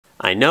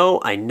I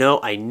know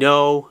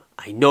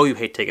you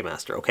hate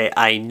Ticketmaster, okay?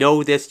 I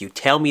know this, you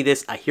tell me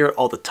this, I hear it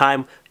all the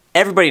time.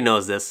 Everybody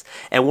knows this.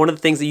 And one of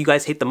the things that you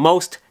guys hate the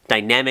most,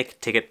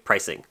 dynamic ticket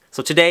pricing.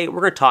 So today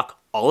we're gonna talk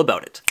all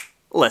about it.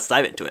 Let's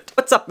dive into it.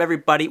 What's up,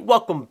 everybody?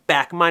 Welcome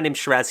back. My name's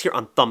Shiraz here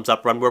on Thumbs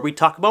Up Run, where we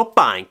talk about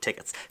buying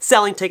tickets,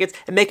 selling tickets,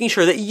 and making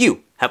sure that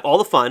you have all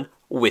the fun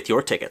with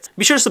your tickets.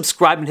 Be sure to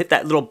subscribe and hit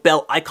that little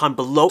bell icon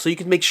below so you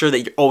can make sure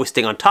that you're always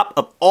staying on top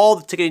of all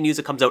the ticketing news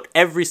that comes out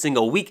every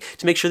single week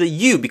to make sure that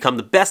you become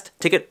the best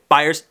ticket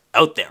buyers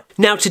out there.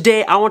 Now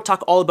today I want to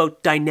talk all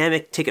about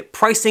dynamic ticket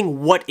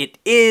pricing, what it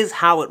is,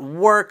 how it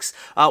works,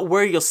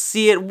 where you'll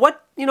see it,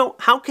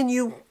 how can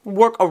you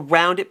work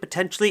around it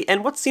potentially,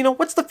 and what's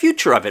the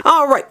future of it.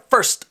 All right,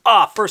 first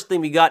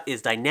thing we got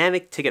is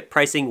dynamic ticket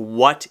pricing.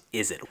 What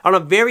is it? On a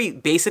very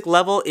basic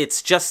level,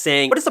 it's just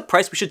saying, what is the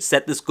price we should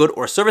set this good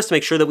or service to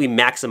make sure that we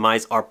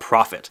maximize our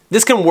profit?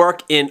 This can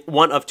work in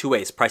one of two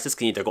ways. Prices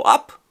can either go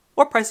up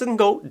or prices can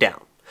go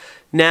down.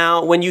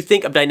 Now, when you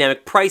think of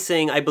dynamic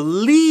pricing, I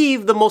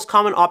believe the most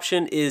common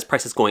option is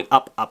prices going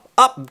up,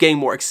 getting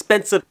more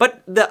expensive.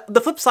 But the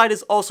flip side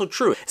is also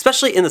true,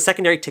 especially in the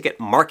secondary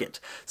ticket market.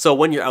 So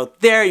when you're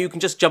out there, you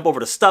can just jump over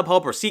to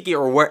StubHub or SeatGeek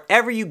or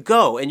wherever you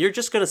go, and you're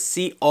just gonna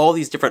see all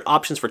these different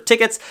options for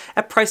tickets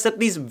at priced at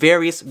these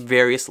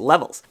various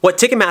levels. What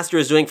Ticketmaster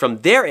is doing from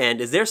their end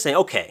is they're saying,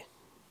 okay,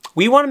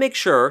 we want to make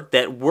sure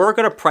that we're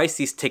going to price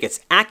these tickets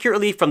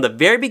accurately from the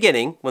very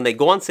beginning when they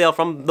go on sale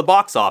from the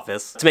box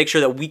office to make sure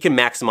that we can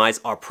maximize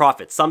our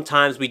profit.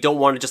 Sometimes we don't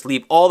want to just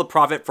leave all the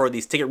profit for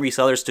these ticket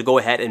resellers to go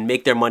ahead and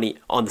make their money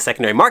on the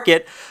secondary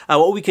market.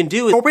 What we can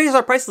do is raise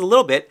our prices a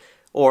little bit,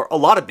 or a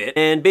lot of it,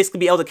 and basically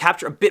be able to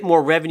capture a bit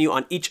more revenue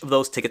on each of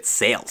those ticket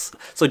sales.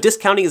 So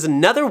discounting is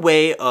another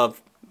way of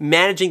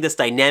managing this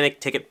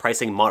dynamic ticket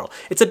pricing model.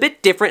 It's a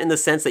bit different in the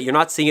sense that you're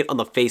not seeing it on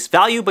the face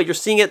value, but you're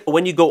seeing it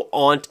when you go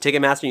on to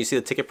Ticketmaster and you see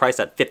the ticket price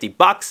at 50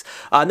 bucks,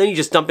 and then you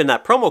just dump in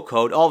that promo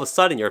code, all of a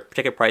sudden your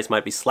ticket price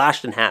might be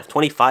slashed in half,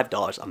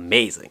 $25,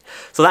 amazing.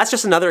 So that's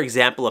just another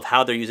example of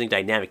how they're using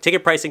dynamic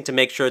ticket pricing to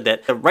make sure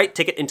that the right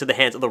ticket into the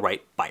hands of the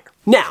right buyer.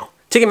 Now,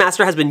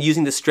 Ticketmaster has been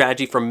using this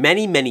strategy for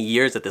many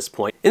years at this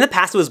point. In the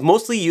past, it was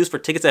mostly used for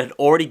tickets that had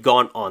already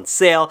gone on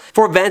sale.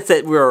 For events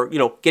that were,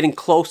 getting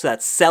close to that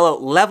sellout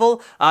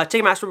level,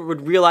 Ticketmaster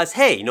would realize,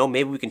 hey,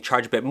 maybe we can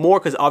charge a bit more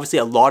because obviously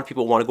a lot of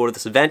people want to go to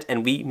this event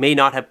and we may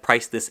not have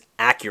priced this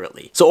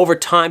accurately. So over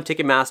time,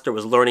 Ticketmaster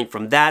was learning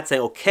from that,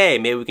 saying, okay,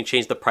 maybe we can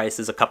change the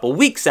prices a couple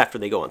weeks after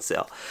they go on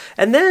sale.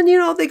 And then,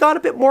 they got a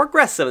bit more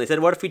aggressive. They said,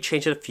 what if we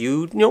change it a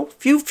few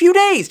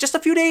days, just a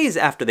few days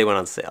after they went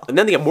on sale? And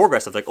then they get more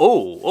aggressive, like,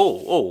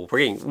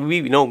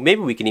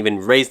 maybe we can even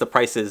raise the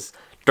prices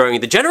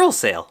during the general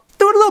sale.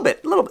 Do it a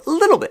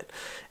little bit.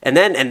 And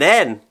then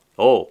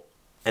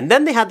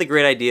they had the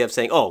great idea of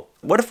saying, oh,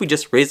 what if we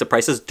just raise the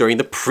prices during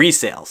the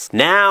pre-sales?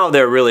 Now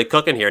they're really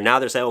cooking here. Now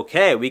they're saying,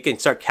 okay, we can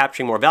start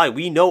capturing more value.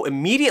 We know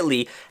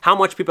immediately how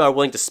much people are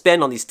willing to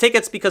spend on these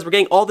tickets because we're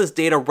getting all this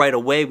data right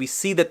away. We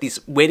see that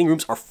these waiting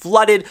rooms are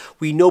flooded.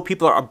 We know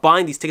people are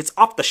buying these tickets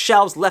off the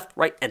shelves, left,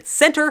 right, and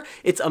center.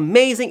 It's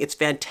amazing. It's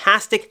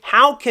fantastic.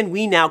 How can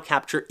we now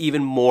capture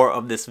even more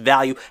of this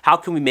value? How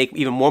can we make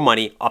even more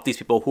money off these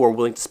people who are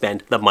willing to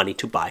spend the money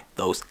to buy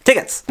those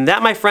tickets? And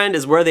that, my friend,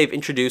 is where they've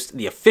introduced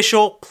the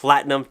official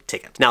platinum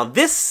ticket. Now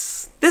this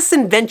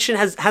invention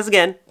has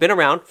again been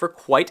around for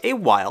quite a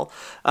while,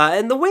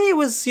 and the way it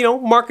was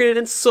marketed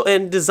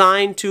and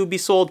designed to be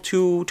sold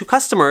to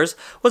customers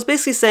was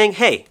basically saying,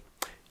 hey,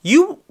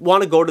 you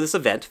want to go to this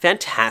event,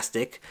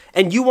 fantastic,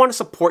 and you want to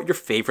support your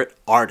favorite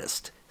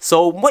artist.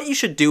 So what you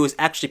should do is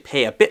actually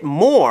pay a bit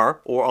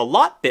more, or a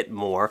lot bit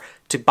more,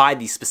 to buy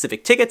these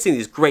specific tickets in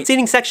these great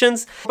seating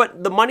sections,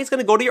 but the money's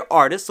gonna go to your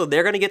artist, so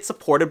they're gonna get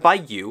supported by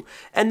you,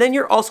 and then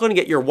you're also gonna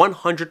get your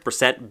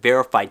 100%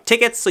 verified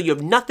tickets, so you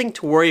have nothing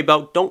to worry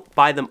about. Don't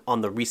buy them on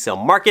the resale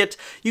market.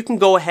 You can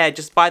go ahead,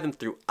 just buy them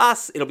through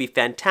us. It'll be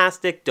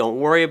fantastic. Don't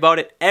worry about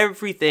it.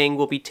 Everything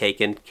will be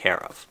taken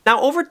care of.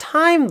 Now, over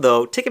time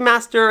though,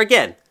 Ticketmaster,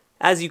 again,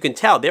 as you can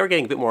tell, they were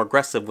getting a bit more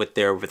aggressive with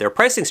their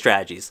pricing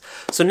strategies.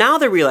 So now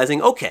they're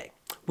realizing, okay,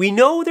 we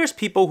know there's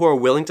people who are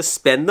willing to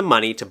spend the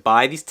money to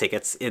buy these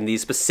tickets in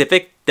these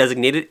specific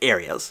designated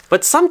areas.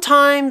 But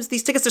sometimes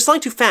these tickets are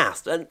selling too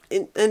fast,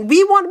 and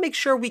we want to make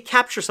sure we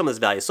capture some of this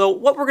value. So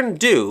what we're going to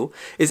do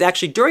is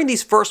actually during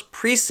these first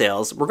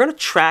pre-sales, we're going to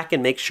track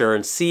and make sure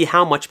and see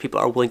how much people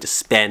are willing to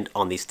spend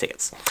on these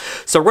tickets.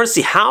 So we're going to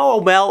see how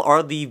well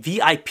are the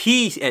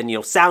VIP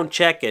and sound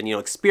check and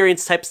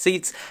experience type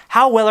seats,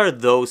 how well are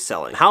those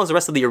selling? How is the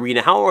rest of the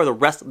arena? How are the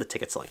rest of the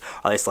tickets selling?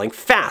 Are they selling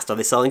fast? Are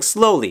they selling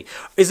slowly?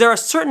 Is there a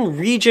certain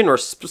region or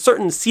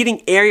certain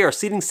seating area or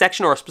seating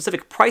section or a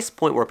specific price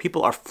point where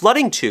people are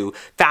flooding to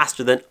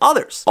faster than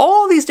others?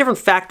 All these different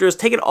factors,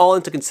 take it all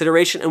into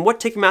consideration, and what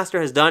Ticketmaster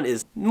has done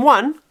is,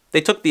 one, they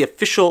took the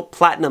official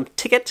platinum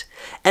ticket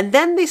and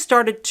then they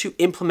started to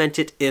implement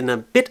it in a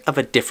bit of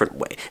a different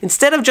way.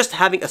 Instead of just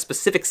having a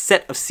specific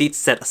set of seats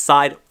set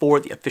aside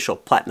for the official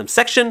platinum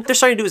section, what they're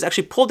starting to do is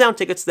actually pull down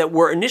tickets that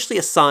were initially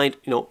assigned,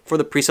 for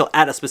the presale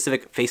at a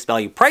specific face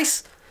value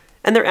price,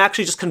 and they're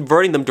actually just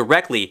converting them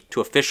directly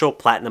to official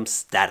platinum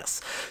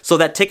status. So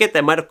that ticket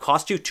that might have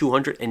cost you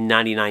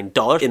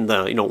 $299 in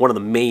the, one of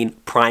the main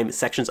prime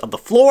sections of the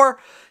floor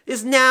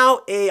is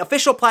now a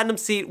official platinum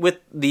seat with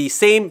the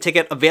same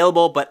ticket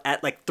available, but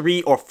at like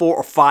 3 or 4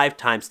 or 5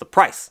 times the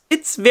price.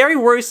 It's very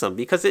worrisome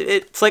because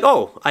it's like,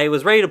 oh, I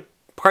was ready to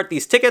part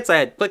these tickets, I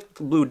had clicked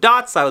the blue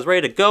dots, I was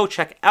ready to go,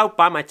 check out,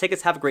 buy my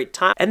tickets, have a great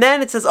time. And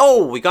then it says,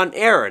 oh, we got an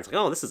error. It's like,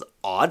 oh, this is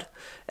odd.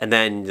 And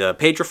then the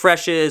page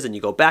refreshes and you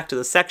go back to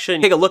the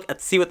section, take a look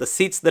at see what the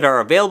seats that are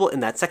available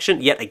in that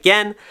section yet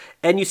again,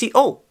 and you see,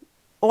 oh,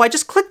 I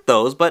just clicked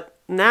those, but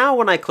now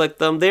when I click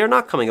them, they're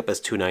not coming up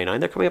as $2.99,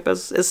 they're coming up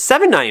as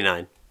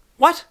 $7.99.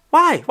 What?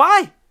 Why?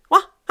 Why?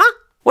 What? Huh?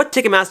 What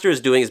Ticketmaster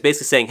is doing is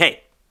basically saying,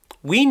 hey,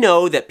 we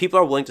know that people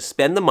are willing to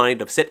spend the money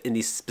to sit in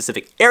these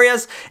specific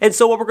areas, and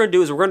so what we're going to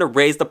do is we're going to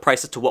raise the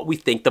prices to what we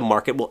think the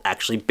market will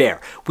actually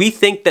bear. We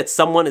think that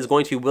someone is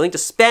going to be willing to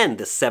spend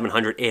this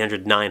 $700,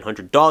 $800,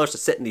 $900 to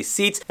sit in these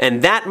seats,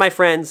 and that, my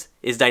friends,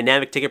 is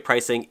dynamic ticket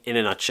pricing in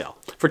a nutshell.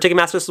 For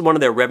Ticketmaster, this is one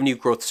of their revenue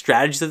growth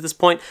strategies at this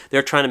point.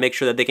 They're trying to make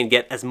sure that they can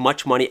get as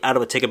much money out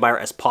of a ticket buyer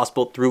as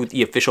possible through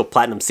the official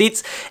platinum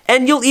seats,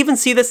 and you'll even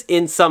see this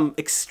in some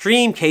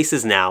extreme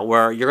cases now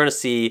where you're going to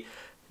see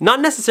not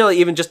necessarily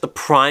even just the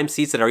prime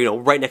seats that are,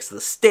 right next to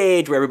the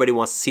stage where everybody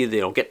wants to see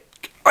that, get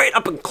right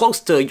up and close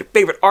to your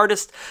favorite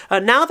artist.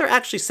 Now they're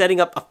actually setting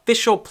up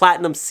official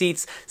platinum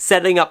seats,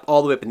 setting up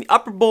all the way up in the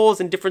upper bowls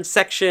in different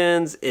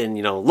sections,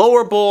 in,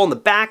 lower bowl, in the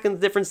back in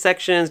different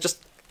sections,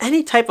 just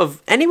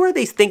anywhere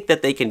they think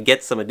that they can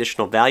get some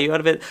additional value out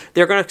of it,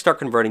 they're going to start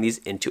converting these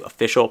into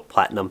official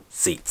platinum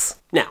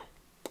seats. Now,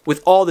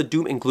 with all the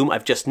doom and gloom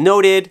I've just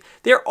noted,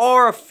 there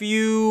are a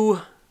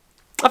few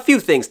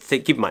things to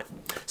keep in mind.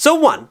 So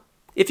one,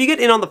 if you get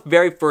in on the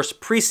very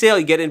first pre-sale,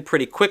 you get in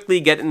pretty quickly,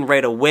 get in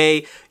right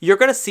away, you're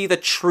going to see the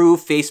true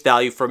face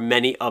value for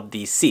many of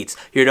these seats.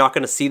 You're not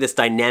going to see this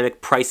dynamic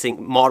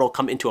pricing model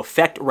come into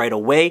effect right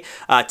away.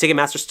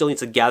 Ticketmaster still needs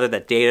to gather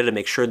that data to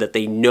make sure that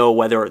they know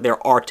whether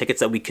there are tickets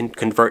that we can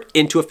convert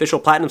into official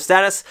platinum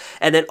status,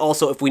 and then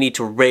also if we need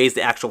to raise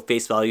the actual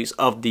face values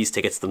of these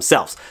tickets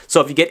themselves.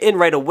 So if you get in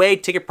right away,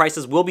 ticket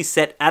prices will be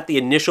set at the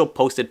initial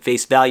posted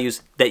face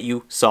values that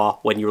you saw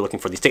when you were looking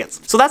for these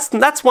tickets. So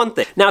that's one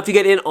thing. Now, if you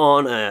get in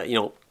on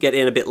get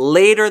in a bit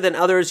later than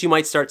others, you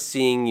might start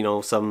seeing,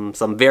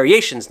 some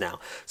variations now.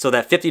 So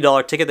that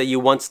 $50 ticket that you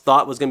once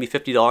thought was going to be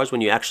 $50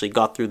 when you actually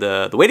got through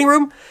the waiting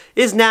room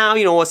is now, a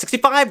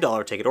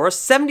 $65 ticket or a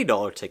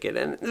 $70 ticket.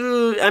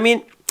 And I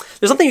mean,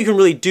 there's nothing you can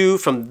really do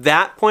from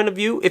that point of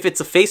view. If it's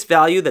a face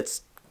value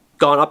that's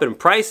gone up in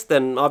price,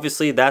 then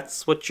obviously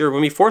that's what you're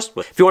going to be forced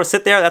with. If you want to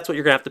sit there, that's what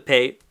you're going to have to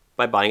pay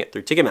by buying it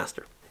through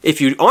Ticketmaster. If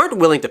you aren't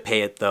willing to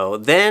pay it though,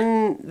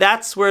 then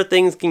that's where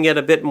things can get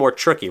a bit more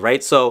tricky,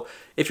 right? So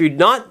if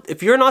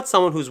you're not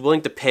someone who's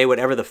willing to pay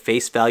whatever the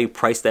face value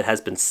price that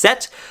has been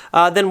set,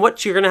 then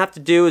what you're gonna have to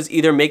do is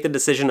either make the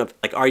decision of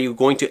like, are you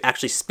going to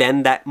actually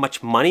spend that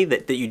much money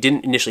that you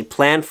didn't initially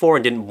plan for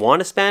and didn't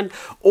want to spend,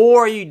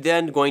 or are you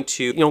then going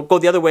to go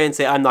the other way and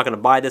say, I'm not gonna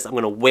buy this, I'm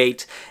gonna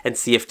wait and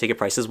see if ticket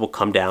prices will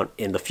come down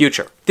in the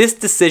future. This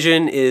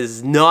decision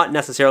is not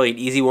necessarily an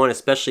easy one,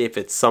 especially if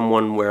it's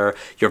someone where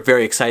you're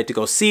very excited to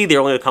go see. They're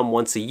only gonna come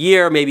once a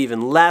year, maybe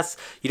even less.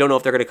 You don't know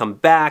if they're gonna come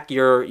back.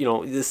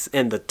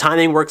 And the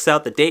timing works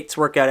out, the dates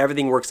work out,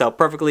 everything works out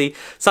perfectly.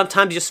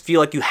 Sometimes you just feel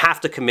like you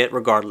have to commit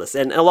regardless,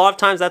 and a lot of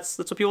times that's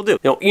what people do.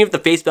 Even if the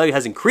face value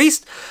has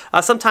increased,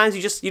 sometimes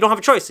you don't have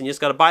a choice and you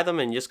just got to buy them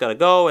and you just got to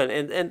go. And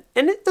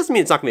it doesn't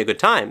mean it's not gonna be a good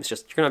time. It's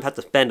just you're gonna have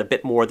to spend a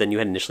bit more than you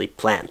had initially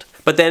planned.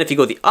 But then if you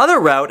go the other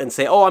route and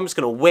say, oh, I'm just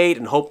gonna wait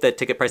and hope that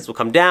ticket prices will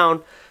come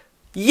down,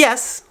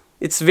 yes,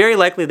 it's very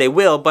likely they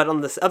will, but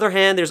on the other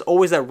hand, there's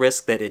always that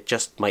risk that it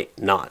just might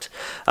not.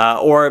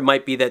 Or it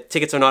might be that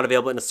tickets are not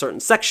available in a certain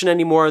section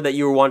anymore that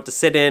you wanted to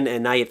sit in,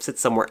 and now you have to sit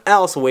somewhere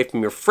else away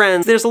from your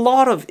friends. There's a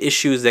lot of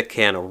issues that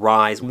can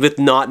arise with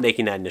not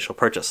making that initial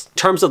purchase. In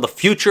terms of the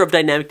future of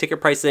dynamic ticket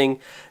pricing,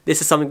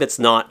 this is something that's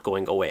not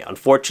going away.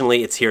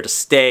 Unfortunately, it's here to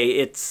stay.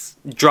 It's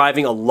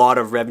driving a lot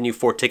of revenue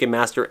for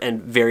Ticketmaster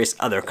and various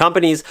other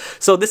companies.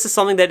 So this is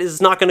something that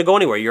is not going to go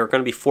anywhere. You're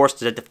going to be forced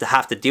to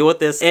have to deal with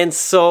this. And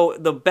so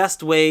the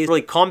best way to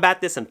really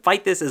combat this and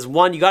fight this is,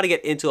 one, you got to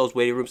get into those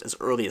waiting rooms as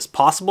early as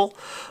possible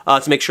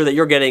to make sure that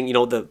you're getting,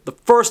 the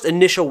first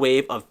initial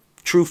wave of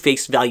true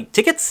face value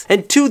tickets.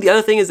 And two, the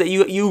other thing is that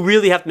you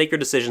really have to make your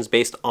decisions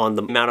based on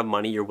the amount of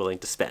money you're willing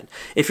to spend.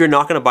 If you're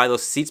not going to buy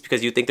those seats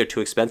because you think they're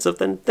too expensive,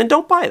 then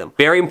don't buy them.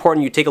 Very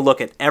important, you take a look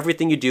at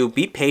everything you do,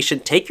 be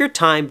patient, take your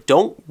time,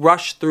 don't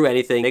rush through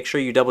anything, make sure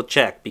you double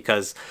check,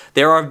 because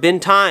there have been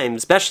times,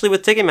 especially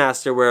with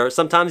Ticketmaster, where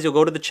sometimes you'll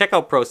go to the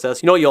checkout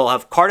process, you'll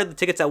have carted the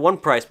tickets at one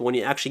price, but when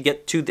you actually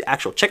get to the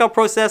actual checkout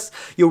process,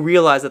 you'll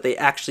realize that they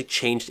actually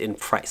changed in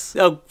price.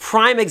 A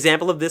prime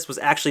example of this was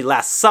actually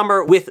last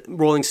summer with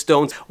Rolling Stone.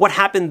 What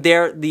happened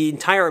there, the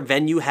entire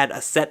venue had a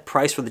set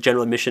price for the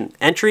general admission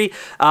entry,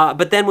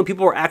 but then when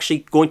people were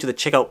actually going to the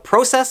checkout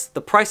process,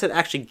 the price had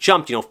actually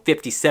jumped, $50,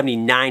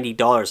 $70,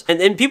 $90.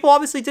 And people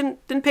obviously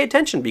didn't pay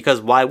attention,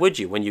 because why would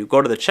you? When you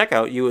go to the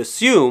checkout, you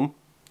assume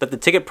that the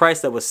ticket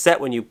price that was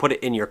set when you put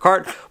it in your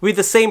cart will be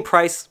the same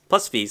price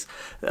plus fees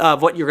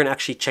of what you're going to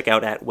actually check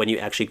out at when you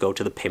actually go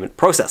to the payment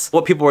process.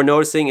 What people were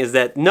noticing is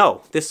that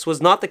no, this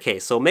was not the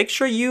case. So make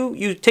sure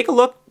you take a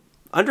look,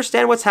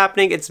 understand what's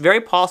happening. It's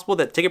very possible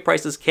that ticket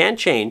prices can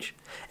change.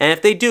 And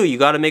if they do, you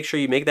got to make sure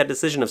you make that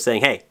decision of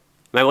saying, hey,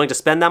 am I willing to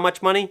spend that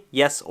much money?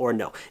 Yes or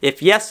no.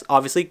 If yes,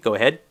 obviously go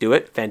ahead, do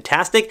it.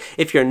 Fantastic.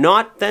 If you're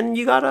not, then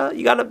you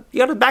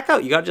gotta back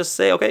out. You gotta just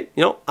say, okay,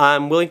 you know,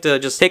 I'm willing to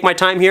just take my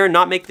time here,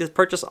 not make this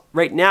purchase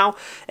right now,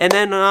 and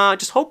then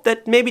just hope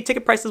that maybe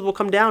ticket prices will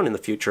come down in the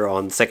future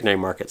on the secondary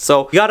market.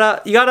 So you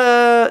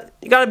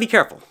gotta be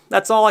careful.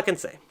 That's all I can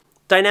say.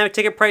 Dynamic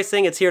ticket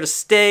pricing, it's here to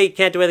stay. You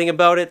can't do anything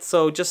about it.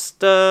 So just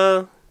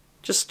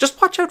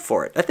watch out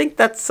for it. I think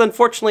that's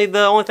unfortunately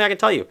the only thing I can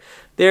tell you.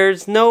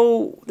 There's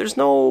no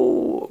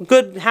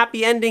good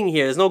happy ending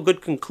here. There's no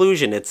good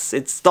conclusion.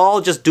 It's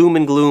all just doom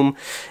and gloom,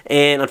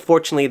 and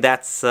unfortunately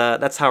that's how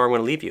I'm going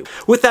to leave you.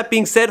 With that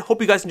being said,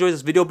 hope you guys enjoyed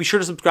this video. Be sure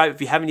to subscribe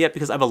if you haven't yet,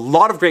 because I have a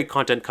lot of great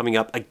content coming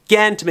up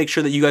again to make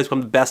sure that you guys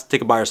become the best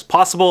ticket buyers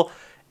possible.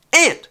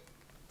 And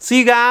see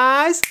you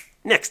guys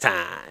next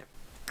time.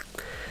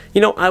 You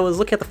know, I was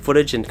looking at the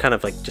footage and kind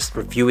of like just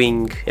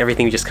reviewing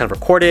everything we just kind of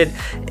recorded,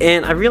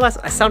 and I realized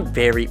I sound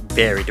very,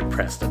 very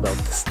depressed about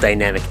this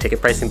dynamic ticket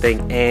pricing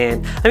thing.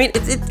 And I mean,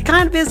 it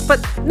kind of is,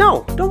 but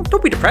no,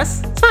 don't be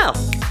depressed. Smile.